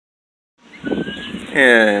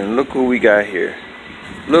And look who we got here.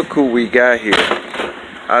 Look who we got here.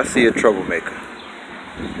 I see a troublemaker.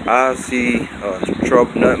 I see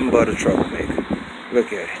nothing but a troublemaker.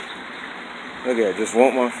 Look at it. Look at it. Just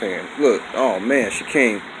want my fan. Look. Oh man, she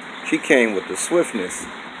came with the swiftness.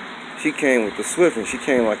 She came with the swiftness. She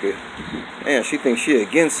came like a, man, she thinks she a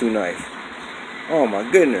Ginsu knife. Oh my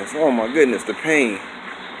goodness. Oh my goodness. The pain.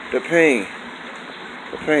 The pain.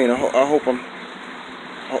 The pain. I hope I'm.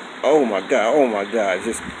 Oh my God. Oh my God. It's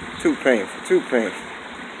just too painful. Too painful.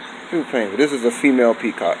 Too painful. This is a female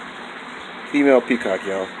peacock. Female peacock,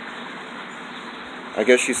 y'all. I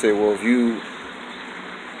guess she said, well, if you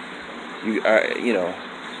know,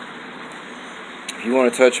 if you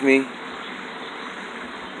want to touch me,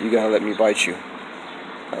 you gotta let me bite you.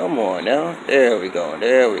 Come on now. There we go.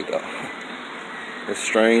 There we go. The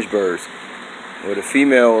strange birds. Where the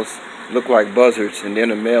females look like buzzards and then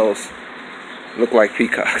the males look like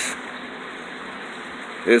peacocks.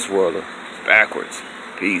 This world is backwards.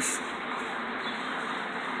 Peace.